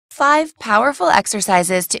5 powerful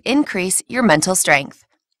exercises to increase your mental strength.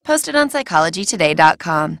 Posted on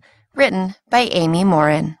psychologytoday.com. Written by Amy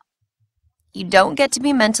Morin. You don't get to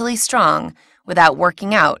be mentally strong without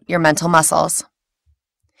working out your mental muscles.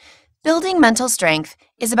 Building mental strength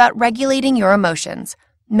is about regulating your emotions,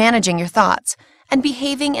 managing your thoughts, and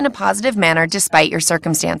behaving in a positive manner despite your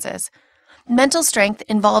circumstances. Mental strength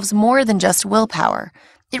involves more than just willpower.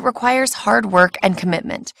 It requires hard work and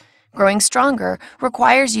commitment. Growing stronger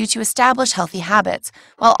requires you to establish healthy habits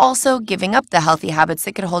while also giving up the healthy habits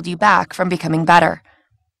that could hold you back from becoming better.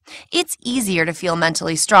 It's easier to feel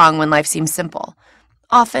mentally strong when life seems simple.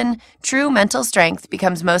 Often, true mental strength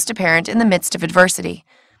becomes most apparent in the midst of adversity.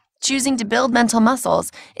 Choosing to build mental muscles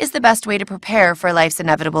is the best way to prepare for life's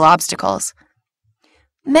inevitable obstacles.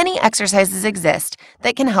 Many exercises exist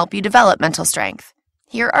that can help you develop mental strength.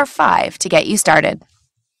 Here are 5 to get you started.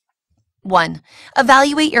 1.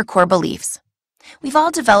 Evaluate your core beliefs. We've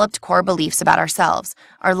all developed core beliefs about ourselves,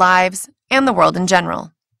 our lives, and the world in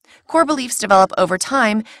general. Core beliefs develop over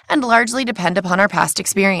time and largely depend upon our past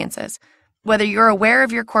experiences. Whether you're aware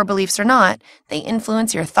of your core beliefs or not, they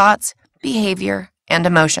influence your thoughts, behavior, and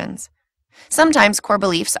emotions. Sometimes core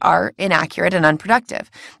beliefs are inaccurate and unproductive.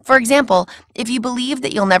 For example, if you believe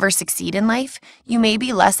that you'll never succeed in life, you may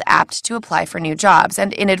be less apt to apply for new jobs,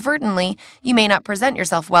 and inadvertently, you may not present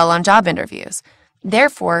yourself well on job interviews.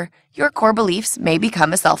 Therefore, your core beliefs may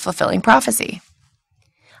become a self-fulfilling prophecy.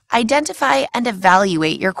 Identify and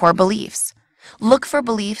evaluate your core beliefs. Look for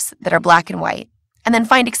beliefs that are black and white, and then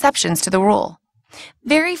find exceptions to the rule.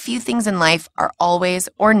 Very few things in life are always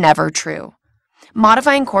or never true.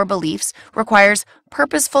 Modifying core beliefs requires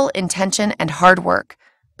purposeful intention and hard work,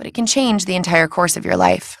 but it can change the entire course of your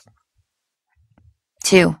life.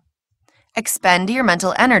 2. Expend your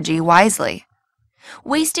mental energy wisely.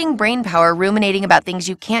 Wasting brain power ruminating about things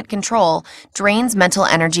you can't control drains mental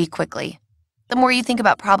energy quickly. The more you think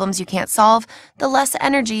about problems you can't solve, the less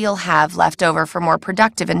energy you'll have left over for more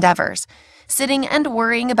productive endeavors. Sitting and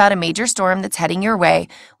worrying about a major storm that's heading your way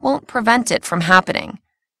won't prevent it from happening.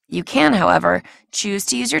 You can, however, choose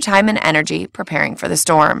to use your time and energy preparing for the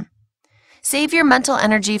storm. Save your mental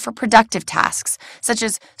energy for productive tasks, such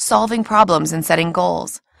as solving problems and setting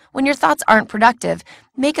goals. When your thoughts aren't productive,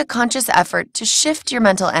 make a conscious effort to shift your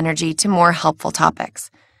mental energy to more helpful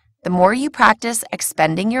topics. The more you practice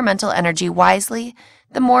expending your mental energy wisely,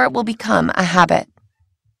 the more it will become a habit.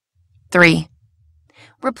 3.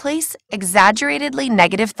 Replace exaggeratedly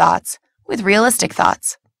negative thoughts with realistic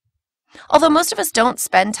thoughts. Although most of us don't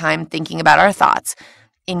spend time thinking about our thoughts,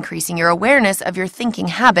 increasing your awareness of your thinking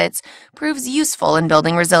habits proves useful in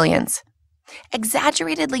building resilience.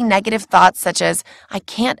 Exaggeratedly negative thoughts such as, "I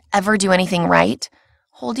can't ever do anything right,"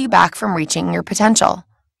 hold you back from reaching your potential.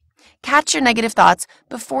 Catch your negative thoughts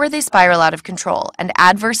before they spiral out of control and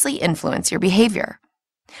adversely influence your behavior.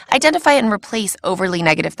 Identify and replace overly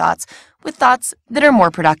negative thoughts with thoughts that are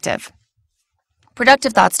more productive.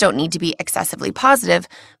 Productive thoughts don't need to be excessively positive,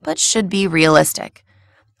 but should be realistic.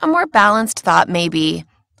 A more balanced thought may be,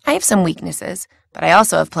 "I have some weaknesses, but I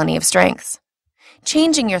also have plenty of strengths."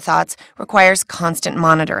 Changing your thoughts requires constant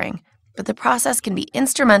monitoring, but the process can be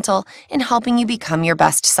instrumental in helping you become your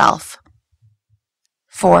best self.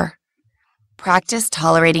 4. Practice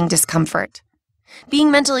tolerating discomfort.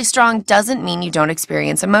 Being mentally strong doesn't mean you don't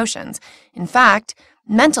experience emotions. In fact,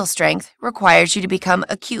 mental strength requires you to become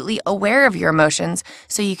acutely aware of your emotions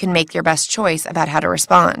so you can make your best choice about how to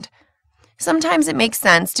respond. Sometimes it makes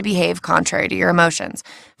sense to behave contrary to your emotions.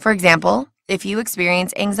 For example, if you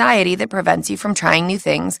experience anxiety that prevents you from trying new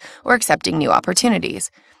things or accepting new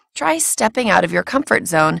opportunities, try stepping out of your comfort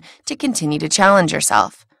zone to continue to challenge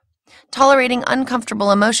yourself. Tolerating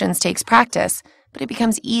uncomfortable emotions takes practice, but it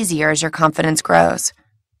becomes easier as your confidence grows.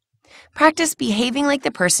 Practice behaving like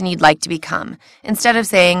the person you'd like to become, instead of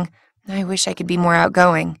saying, "I wish I could be more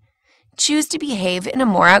outgoing." Choose to behave in a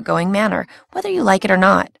more outgoing manner, whether you like it or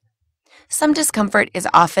not. Some discomfort is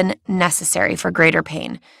often necessary for greater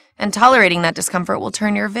pain, and tolerating that discomfort will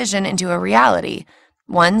turn your vision into a reality,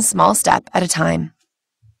 one small step at a time.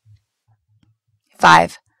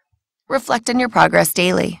 5. Reflect on your progress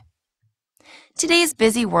daily. Today's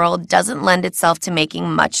busy world doesn't lend itself to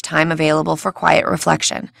making much time available for quiet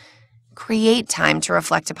reflection. Create time to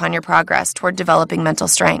reflect upon your progress toward developing mental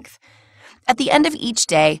strength. At the end of each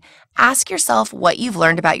day, ask yourself what you've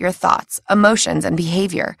learned about your thoughts, emotions, and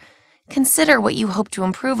behavior. Consider what you hope to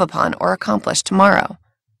improve upon or accomplish tomorrow.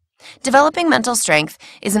 Developing mental strength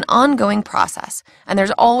is an ongoing process, and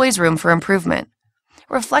there's always room for improvement.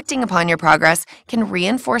 Reflecting upon your progress can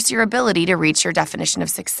reinforce your ability to reach your definition of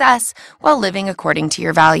success while living according to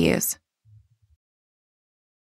your values.